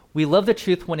 We love the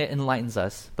truth when it enlightens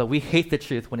us, but we hate the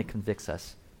truth when it convicts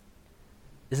us.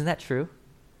 Isn't that true?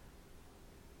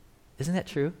 Isn't that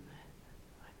true?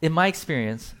 In my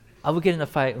experience, I would get in a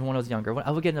fight when I was younger.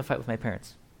 I would get in a fight with my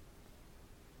parents.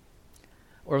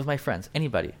 Or with my friends,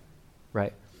 anybody,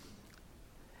 right?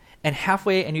 And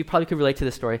halfway, and you probably could relate to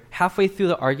this story, halfway through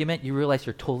the argument, you realize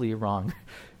you're totally wrong.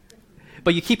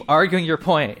 But you keep arguing your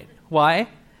point. Why?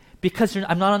 Because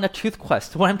I'm not on a truth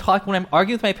quest. When I'm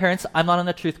arguing with my parents, I'm not on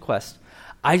a truth quest.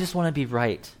 I just want to be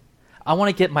right. I want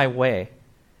to get my way.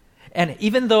 And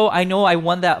even though I know I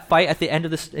won that fight at the end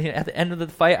of the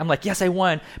fight, I'm like, yes, I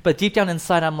won. But deep down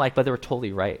inside, I'm like, but they were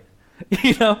totally right.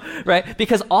 Right?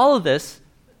 Because all of this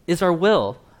is our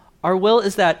will. Our will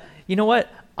is that, you know what?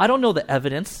 I don't know the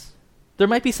evidence. There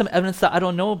might be some evidence that I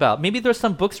don't know about. Maybe there's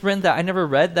some books written that I never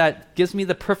read that gives me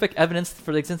the perfect evidence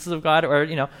for the existence of God,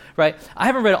 or, right? I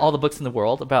haven't read all the books in the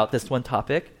world about this one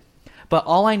topic, but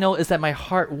all I know is that my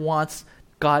heart wants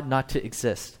God not to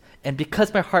exist. And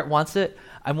because my heart wants it,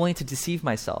 I'm willing to deceive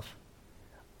myself.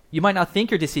 You might not think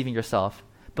you're deceiving yourself,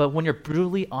 but when you're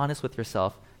brutally honest with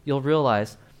yourself, you'll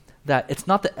realize that it's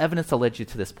not the evidence that led you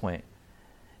to this point.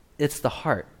 It's the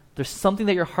heart. There's something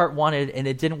that your heart wanted and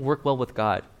it didn't work well with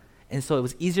God. And so it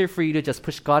was easier for you to just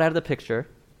push God out of the picture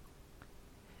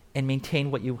and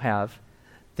maintain what you have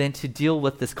than to deal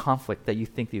with this conflict that you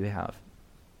think that you have.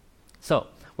 So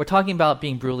we're talking about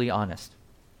being brutally honest.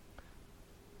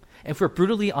 And if we're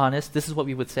brutally honest, this is what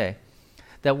we would say.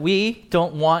 That we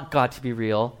don't want God to be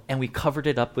real, and we covered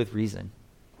it up with reason.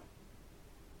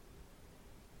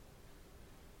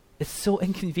 It's so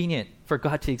inconvenient for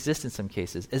God to exist in some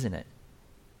cases, isn't it?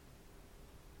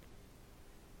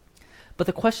 But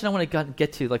the question I want to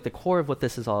get to, like the core of what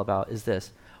this is all about, is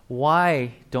this.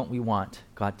 Why don't we want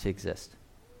God to exist?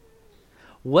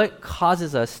 What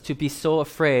causes us to be so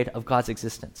afraid of God's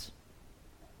existence?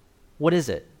 What is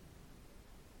it?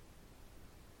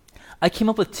 I came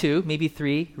up with 2, maybe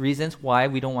 3 reasons why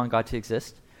we don't want God to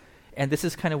exist. And this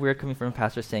is kind of weird coming from a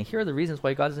pastor saying, here are the reasons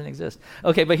why God doesn't exist.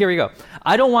 Okay, but here we go.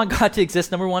 I don't want God to exist,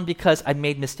 number 1, because I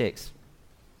made mistakes.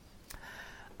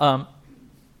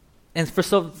 And for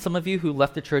some of you who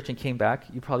left the church and came back,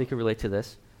 you probably could relate to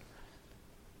this.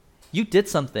 You did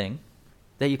something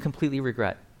that you completely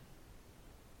regret.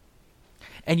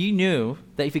 And you knew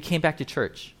that if you came back to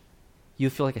church,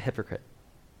 you'd feel like a hypocrite.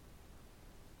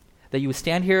 That you would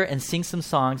stand here and sing some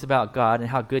songs about God and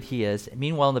how good he is. And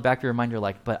meanwhile, in the back of your mind, you're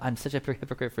like, but I'm such a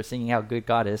hypocrite for singing how good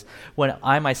God is when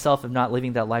I myself am not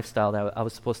living that lifestyle that I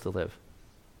was supposed to live.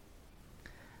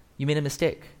 You made a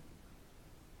mistake.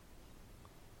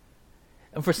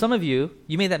 And for some of you,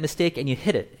 you made that mistake and you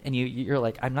hid it. And you're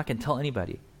like, I'm not going to tell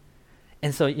anybody.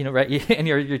 And so, right, and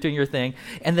you're doing your thing.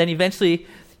 And then eventually,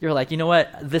 you're like, you know what?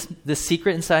 This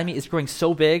secret inside me is growing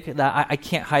so big that I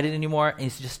can't hide it anymore. And you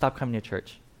just stop coming to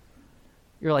church.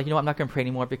 You're like, you know what, I'm not going to pray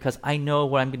anymore because I know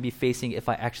what I'm going to be facing if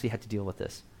I actually had to deal with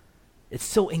this. It's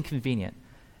so inconvenient.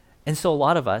 And so a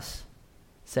lot of us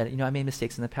said, I made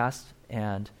mistakes in the past,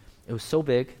 and it was so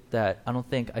big that I don't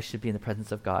think I should be in the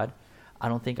presence of God. I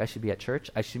don't think I should be at church.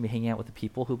 I shouldn't be hanging out with the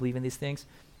people who believe in these things.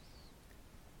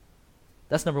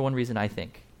 That's number 1 reason, I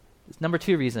think. Number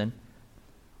 2 reason,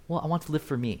 well, I want to live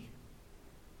for me.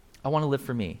 I want to live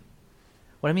for me.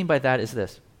 What I mean by that is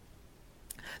this.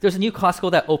 There's a new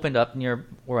Costco that opened up near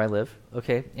where I live,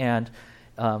 okay? And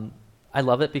I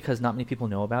love it because not many people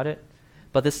know about it.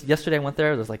 But yesterday I went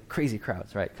there like crazy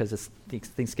crowds, right? Because it's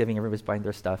Thanksgiving, everybody's buying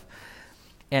their stuff.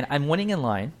 And I'm waiting in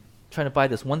line, trying to buy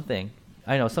this one thing.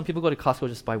 I know, some people go to Costco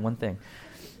just to buy one thing.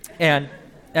 And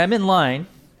I'm in line,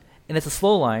 and it's a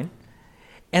slow line.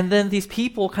 And then these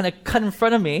people kind of cut in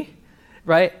front of me,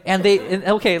 right? And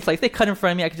it's like they cut in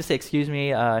front of me. I could just say, excuse me,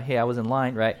 hey, I was in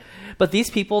line, right? But these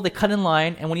people, they cut in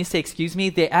line, and when you say excuse me,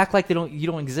 they act like you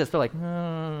don't exist. They're like,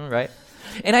 right?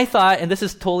 And I thought, and this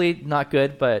is totally not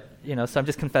good, but, so I'm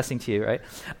just confessing to you, right?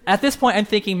 At this point, I'm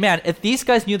thinking, man, if these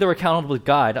guys knew they were accountable to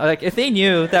God, like if they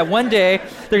knew that one day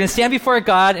they're going to stand before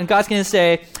God, and God's going to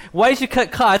say, why did you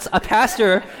cut cuts, a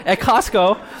pastor at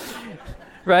Costco,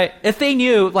 right? If they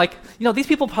knew, like, these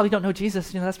people probably don't know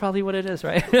Jesus. That's probably what it is,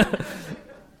 right?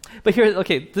 But here,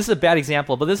 okay, this is a bad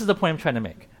example, but this is the point I'm trying to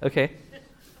make, okay?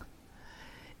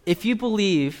 If you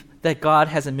believe that God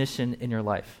has a mission in your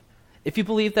life, if you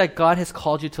believe that God has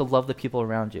called you to love the people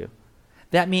around you,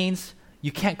 that means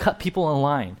you can't cut people in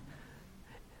line.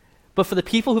 But for the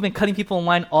people who've been cutting people in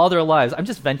line all their lives, I'm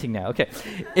just venting now, okay.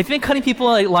 If you've been cutting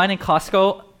people in line in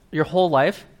Costco your whole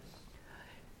life,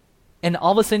 and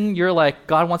all of a sudden you're like,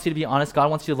 God wants you to be honest, God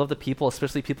wants you to love the people,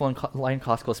 especially people in line in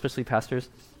Costco, especially pastors,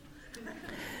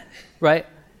 right?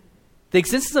 The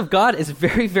existence of God is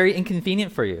very, very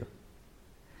inconvenient for you.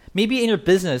 Maybe in your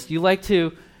business, you like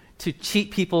to cheat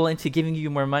people into giving you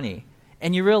more money.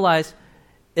 And you realize,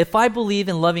 if I believe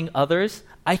in loving others,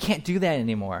 I can't do that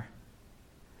anymore.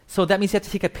 So that means you have to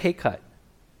take a pay cut.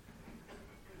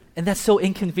 And that's so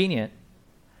inconvenient.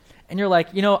 And you're like,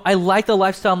 I like the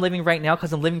lifestyle I'm living right now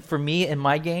because I'm living for me and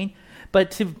my gain.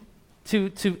 But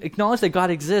to acknowledge that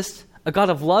God exists, a God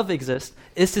of love exists,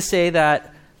 is to say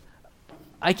that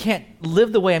I can't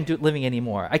live the way I'm living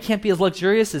anymore. I can't be as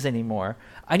luxurious as anymore.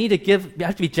 I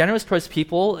have to be generous towards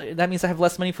people. That means I have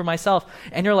less money for myself.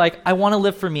 And you're like, I want to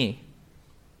live for me.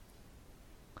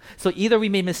 So either we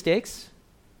made mistakes,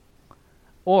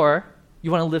 or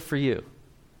you want to live for you.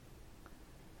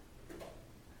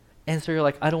 And so you're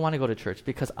like, I don't want to go to church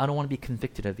because I don't want to be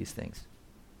convicted of these things.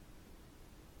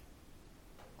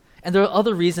 And there are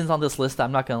other reasons on this list that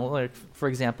I'm not going to, like, for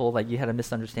example, like you had a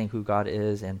misunderstanding who God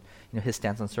is and his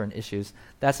stance on certain issues.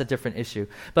 That's a different issue.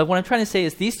 But what I'm trying to say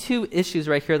is these two issues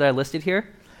right here that I listed here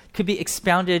could be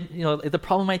expounded. The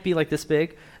problem might be like this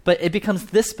big, but it becomes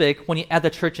this big when you add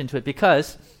the church into it,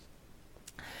 because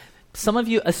some of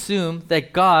you assume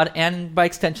that God, and by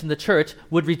extension the church,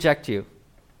 would reject you.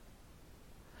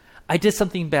 I did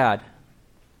something bad.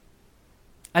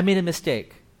 I made a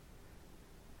mistake.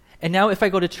 And now if I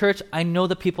go to church, I know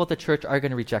the people at the church are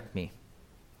going to reject me.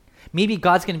 Maybe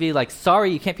God's going to be like,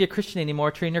 sorry, you can't be a Christian anymore.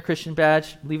 Turn in your Christian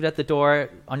badge, leave it at the door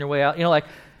on your way out.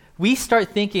 We start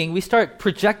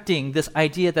projecting this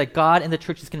idea that God and the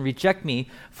church is going to reject me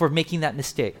for making that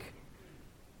mistake.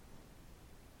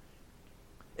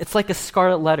 It's like a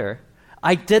scarlet letter.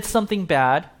 I did something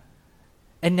bad,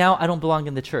 and now I don't belong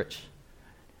in the church.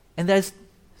 And that is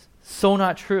so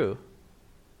not true.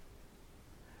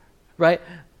 Right?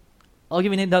 I'll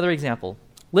give you another example.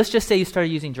 Let's just say you started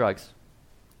using drugs.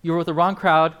 You were with the wrong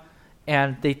crowd,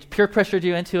 and they peer pressured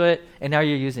you into it, and now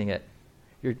you're using it.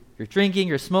 You're drinking,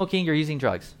 you're smoking, you're using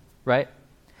drugs, right?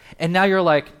 And now you're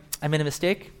like, I made a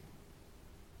mistake.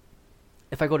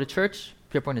 If I go to church,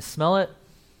 people are going to smell it.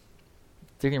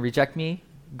 They're going to reject me.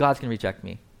 God's going to reject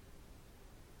me.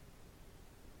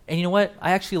 And you know what?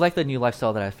 I actually like the new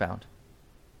lifestyle that I found.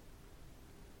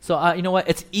 So you know what?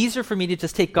 It's easier for me to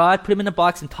just take God, put him in a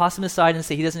box, and toss him aside and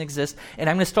say he doesn't exist. And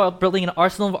I'm going to start building an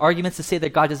arsenal of arguments to say that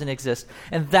God doesn't exist.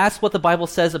 And that's what the Bible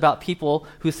says about people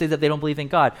who say that they don't believe in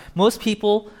God. Most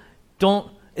people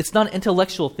don't, it's not an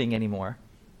intellectual thing anymore.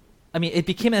 I mean, it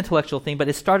became an intellectual thing, but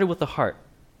it started with the heart.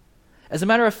 As a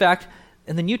matter of fact,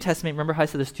 in the New Testament, remember how I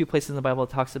said there's 2 places in the Bible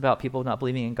that talks about people not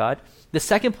believing in God? The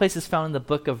second place is found in the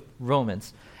book of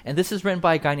Romans. And this is written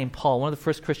by a guy named Paul, one of the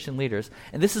first Christian leaders.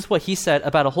 And this is what he said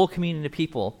about a whole community of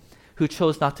people who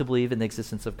chose not to believe in the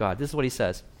existence of God. This is what he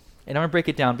says. And I'm going to break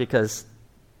it down because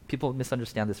people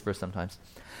misunderstand this verse sometimes.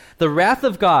 The wrath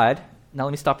of God, now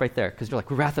let me stop right there, because you're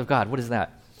like, wrath of God, what is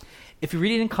that? If you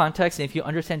read it in context and if you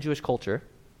understand Jewish culture,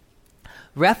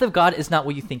 wrath of God is not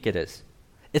what you think it is.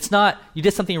 It's not, you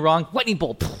did something wrong, lightning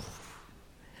bolt.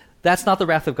 That's not the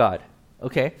wrath of God,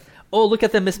 okay? Oh, look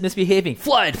at them misbehaving,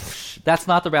 flood. That's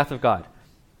not the wrath of God.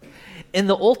 In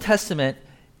the Old Testament,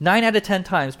 9 out of 10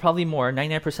 times, probably more,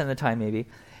 99% of the time maybe,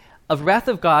 of wrath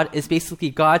of God is basically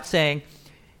God saying,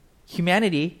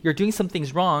 humanity, you're doing some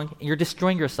things wrong and you're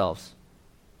destroying yourselves.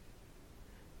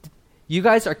 You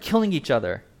guys are killing each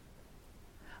other.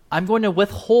 I'm going to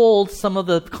withhold some of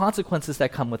the consequences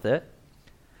that come with it,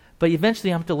 but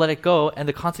eventually I'm going to let it go and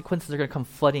the consequences are going to come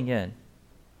flooding in.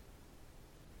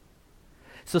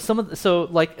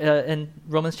 In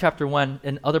Romans chapter 1,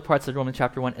 in other parts of Romans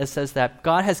chapter 1, it says that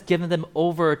God has given them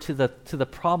over to the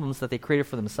problems that they created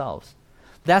for themselves.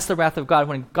 That's the wrath of God,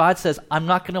 when God says, I'm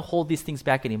not going to hold these things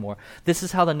back anymore. This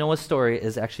is how the Noah story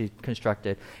is actually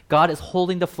constructed. God is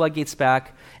holding the floodgates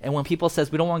back, and when people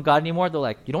says, we don't want God anymore, they're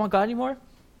like, you don't want God anymore?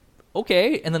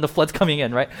 Okay, and then the flood's coming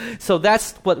in, right? So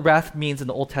that's what wrath means in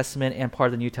the Old Testament and part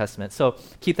of the New Testament. So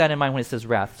keep that in mind when it says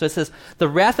wrath. So it says, the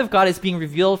wrath of God is being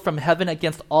revealed from heaven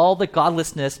against all the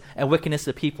godlessness and wickedness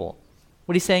of people.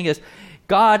 What he's saying is,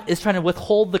 God is trying to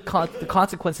withhold the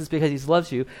consequences because he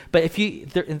loves you, but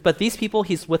these people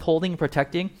he's withholding and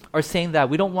protecting are saying that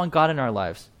we don't want God in our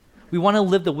lives. We want to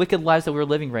live the wicked lives that we're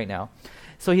living right now.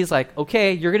 So he's like,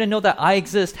 okay, you're going to know that I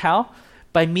exist. How?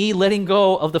 By me letting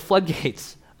go of the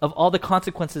floodgates of all the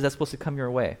consequences that's supposed to come your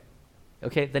way.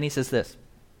 Okay, then he says this.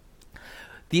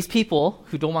 These people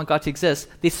who don't want God to exist,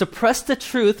 they suppress the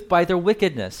truth by their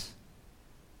wickedness.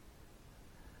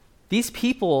 These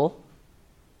people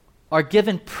are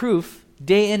given proof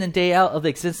day in and day out of the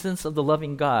existence of the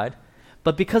loving God,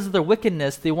 but because of their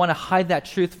wickedness, they want to hide that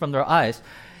truth from their eyes.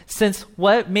 Since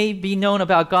what may be known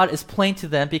about God is plain to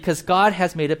them because God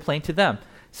has made it plain to them.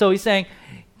 So he's saying,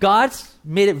 God's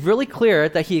made it really clear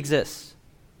that he exists.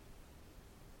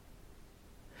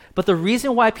 But the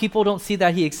reason why people don't see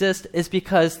that he exists is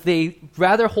because they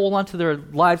rather hold on to their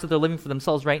lives that they're living for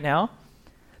themselves right now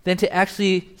than to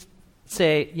actually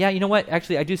say, yeah, you know what?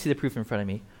 Actually, I do see the proof in front of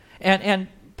me. And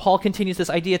Paul continues this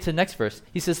idea to the next verse.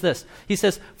 He says this. He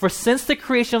says, for since the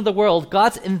creation of the world,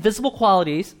 God's invisible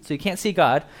qualities, so you can't see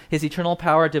God, his eternal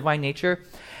power, divine nature,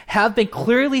 have been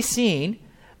clearly seen,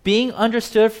 being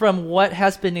understood from what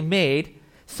has been made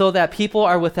so that people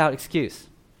are without excuse.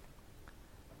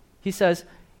 He says,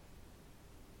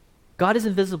 God is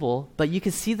invisible, but you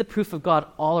can see the proof of God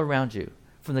all around you.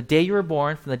 From the day you were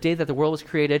born, from the day that the world was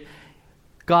created,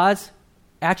 God's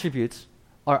attributes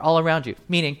are all around you.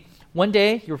 Meaning, one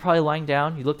day you were probably lying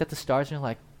down, you looked at the stars, and you're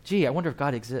like, gee, I wonder if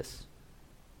God exists.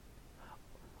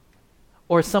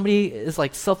 Or somebody is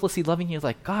like selflessly loving you,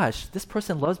 like, gosh, this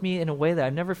person loves me in a way that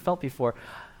I've never felt before.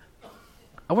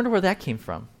 I wonder where that came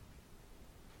from.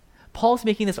 Paul's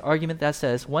making this argument that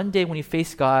says, one day when you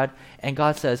face God, and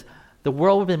God says, the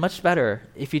world would have been much better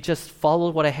if you just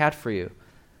followed what I had for you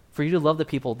to love the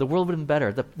people. The world would have been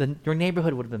better. Your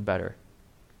neighborhood would have been better.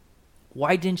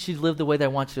 Why didn't you live the way that I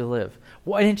want you to live?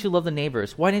 Why didn't you love the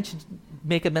neighbors? Why didn't you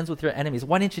make amends with your enemies?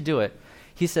 Why didn't you do it?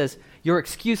 He says, your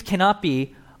excuse cannot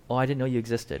be, oh, I didn't know you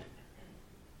existed.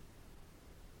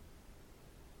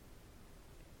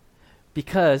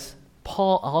 Because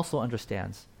Paul also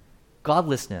understands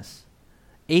godlessness,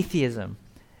 atheism,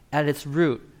 at its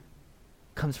root,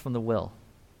 comes from the will.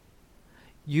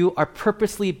 You are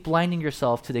purposely blinding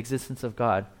yourself to the existence of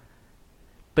God.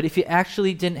 But if you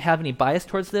actually didn't have any bias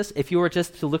towards this, if you were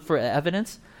just to look for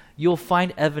evidence, you'll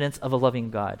find evidence of a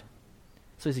loving God.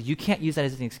 So he says, you can't use that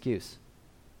as an excuse.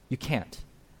 You can't.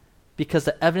 Because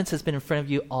the evidence has been in front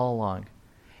of you all along.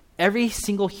 Every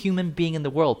single human being in the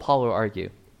world, Paul will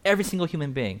argue, every single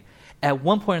human being, at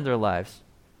one point in their lives,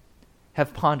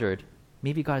 have pondered,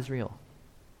 maybe God is real.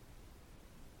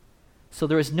 So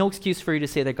there is no excuse for you to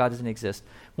say that God doesn't exist.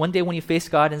 One day when you face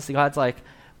God and God's like,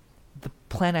 the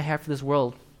plan I have for this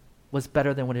world was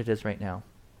better than what it is right now.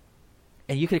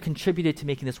 And you could have contributed to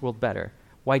making this world better.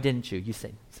 Why didn't you?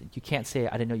 You can't say,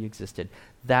 I didn't know you existed.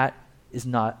 That is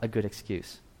not a good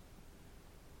excuse.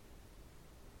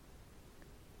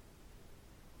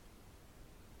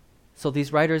 So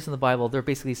these writers in the Bible, they're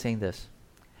basically saying this.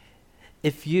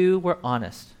 If you were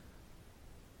honest,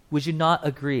 would you not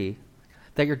agree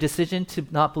that your decision to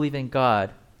not believe in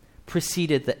God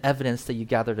preceded the evidence that you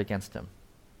gathered against him?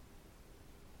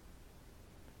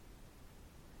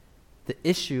 The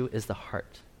issue is the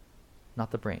heart,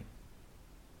 not the brain.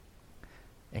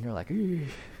 And you're like, ew.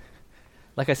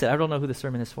 Like I said, I don't know who the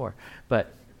sermon is for,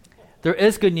 but there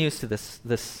is good news to this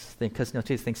thing, because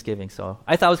today's Thanksgiving, so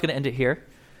I thought I was going to end it here,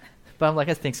 but I'm like,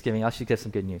 it's Thanksgiving, I should give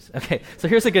some good news. Okay, so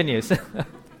here's the good news.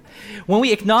 When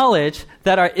we acknowledge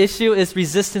that our issue is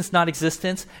resistance, not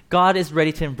existence, God is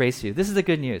ready to embrace you. This is the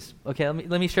good news. Okay,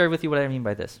 let me share with you what I mean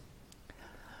by this.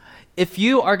 If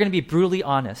you are going to be brutally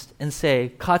honest and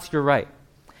say, Kotz, you're right,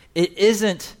 it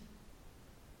isn't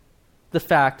the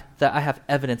fact that I have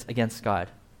evidence against God.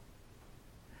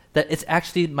 That it's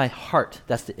actually my heart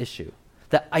that's the issue.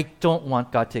 That I don't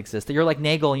want God to exist. That you're like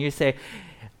Nagel and you say,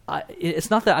 it's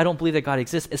not that I don't believe that God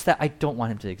exists, it's that I don't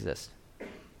want him to exist.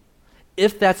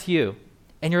 If that's you,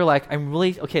 and you're like, I'm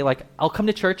really, okay, like, I'll come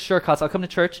to church, sure, Kotz, I'll come to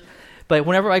church, but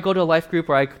whenever I go to a life group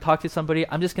or I talk to somebody,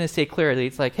 I'm just going to say clearly,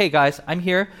 it's like, hey guys, I'm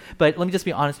here, but let me just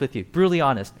be honest with you, brutally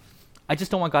honest. I just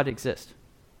don't want God to exist.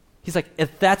 He's like,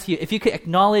 if that's you, if you could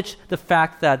acknowledge the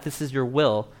fact that this is your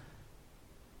will,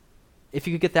 if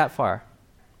you could get that far,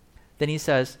 then he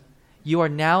says, you are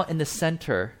now in the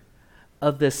center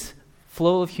of this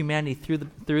flow of humanity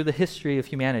through the history of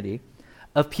humanity,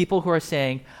 of people who are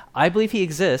saying, I believe he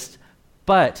exists,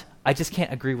 but I just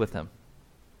can't agree with him.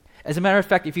 As a matter of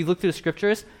fact, if you look through the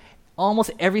scriptures,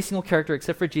 almost every single character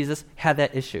except for Jesus had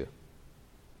that issue.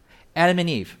 Adam and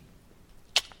Eve.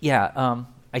 Yeah,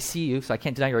 I see you, so I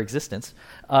can't deny your existence,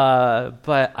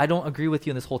 but I don't agree with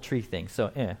you in this whole tree thing,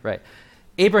 so right.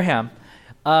 Abraham.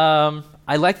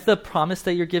 I like the promise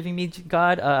that you're giving me,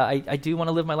 God. I do want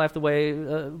to live my life the way,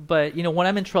 but when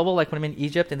I'm in trouble, like when I'm in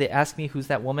Egypt and they ask me who's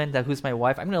that woman, who's my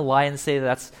wife, I'm going to lie and say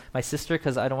that's my sister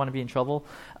because I don't want to be in trouble.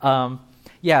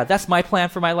 Yeah, that's my plan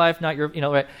for my life, not your,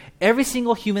 right? Every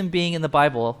single human being in the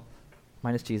Bible,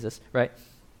 minus Jesus, right,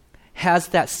 has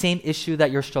that same issue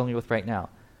that you're struggling with right now.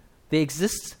 They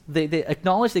exist, they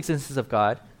acknowledge the existence of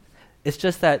God. It's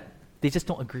just that they just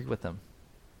don't agree with him.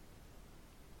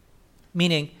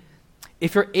 Meaning,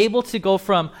 if you're able to go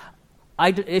from,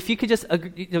 if you could just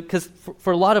agree, because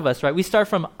for a lot of us, right, we start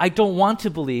from, I don't want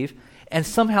to believe, and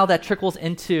somehow that trickles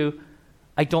into,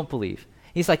 I don't believe.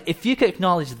 He's like, if you could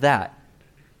acknowledge that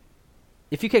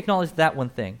one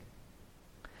thing,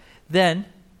 then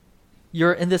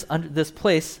you're in this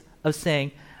place of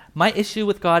saying, my issue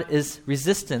with God is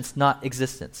resistance, not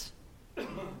existence. And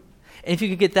if you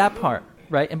could get that part,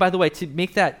 right, and by the way, to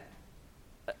make that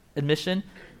admission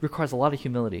requires a lot of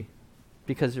humility,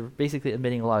 because you're basically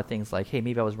admitting a lot of things like, hey,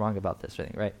 maybe I was wrong about this,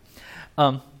 right?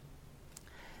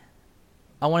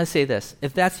 I want to say this.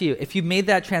 If that's you, if you made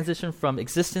that transition from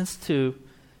existence to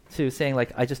saying,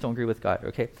 like, I just don't agree with God,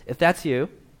 okay? If that's you,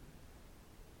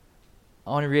 I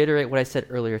want to reiterate what I said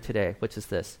earlier today, which is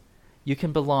this. You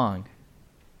can belong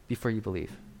before you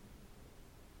believe.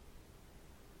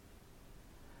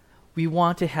 We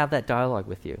want to have that dialogue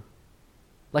with you.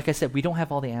 Like I said, we don't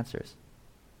have all the answers.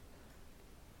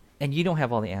 And you don't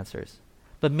have all the answers.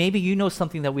 But maybe you know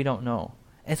something that we don't know.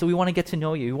 And so we want to get to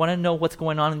know you. We want to know what's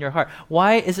going on in your heart.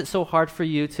 Why is it so hard for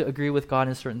you to agree with God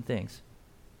in certain things?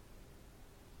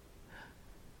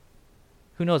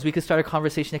 Who knows? We could start a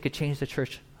conversation that could change the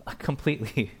church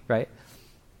completely, right?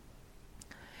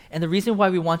 And the reason why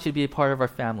we want you to be a part of our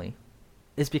family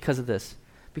is because of this.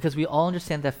 Because we all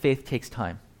understand that faith takes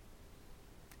time.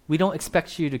 We don't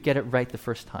expect you to get it right the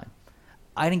first time.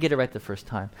 I didn't get it right the first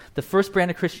time. The first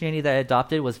brand of Christianity that I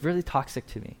adopted was really toxic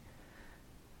to me.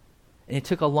 And it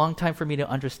took a long time for me to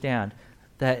understand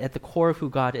that at the core of who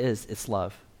God is, it's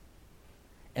love.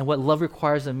 And what love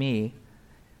requires of me,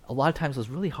 a lot of times was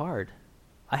really hard.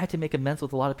 I had to make amends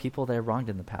with a lot of people that I wronged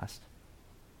in the past.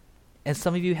 And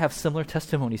some of you have similar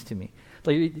testimonies to me.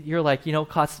 Like, you're like,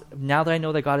 Kotz, now that I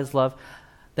know that God is love,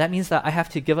 that means that I have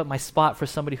to give up my spot for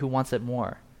somebody who wants it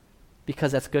more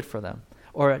because that's good for them.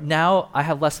 Or now I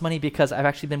have less money because I've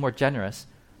actually been more generous.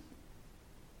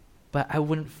 But I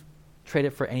wouldn't trade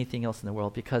it for anything else in the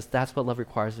world because that's what love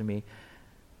requires of me.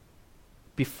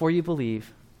 Before you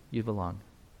believe, you belong.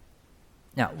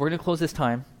 Now, we're going to close this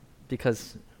time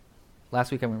because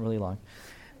last week I went really long.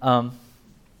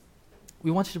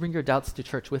 We want you to bring your doubts to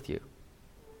church with you.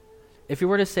 If you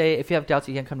were to say, if you have doubts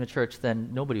you can't come to church, then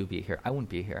nobody would be here. I wouldn't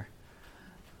be here.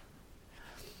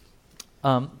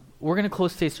 We're going to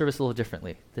close today's service a little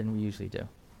differently than we usually do.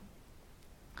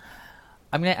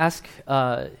 I'm going to ask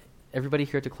everybody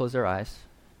here to close their eyes.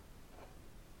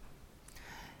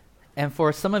 And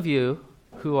for some of you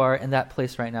who are in that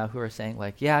place right now who are saying,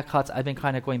 like, yeah, Kotz, I've been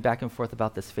kind of going back and forth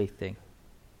about this faith thing.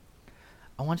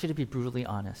 I want you to be brutally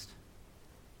honest.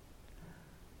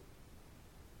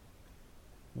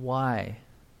 Why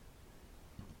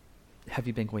have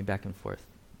you been going back and forth?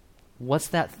 What's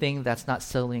that thing that's not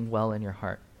settling well in your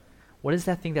heart? What is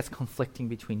that thing that's conflicting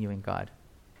between you and God?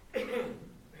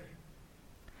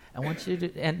 I want you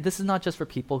to, and this is not just for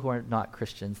people who are not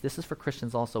Christians. This is for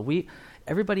Christians also.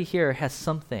 Everybody here has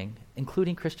something,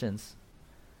 including Christians,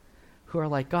 who are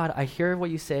like, God, I hear what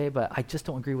you say, but I just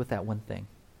don't agree with that one thing.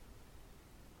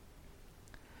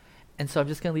 And so I'm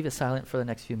just going to leave it silent for the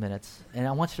next few minutes. And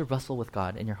I want you to wrestle with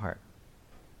God in your heart.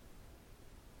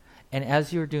 And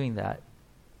as you're doing that,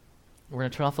 we're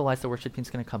going to turn off the lights. The worship team's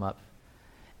going to come up.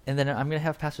 And then I'm going to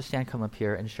have Pastor Stan come up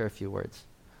here and share a few words.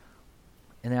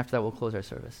 And then after that, we'll close our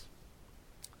service.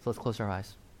 So let's close our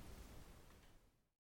eyes.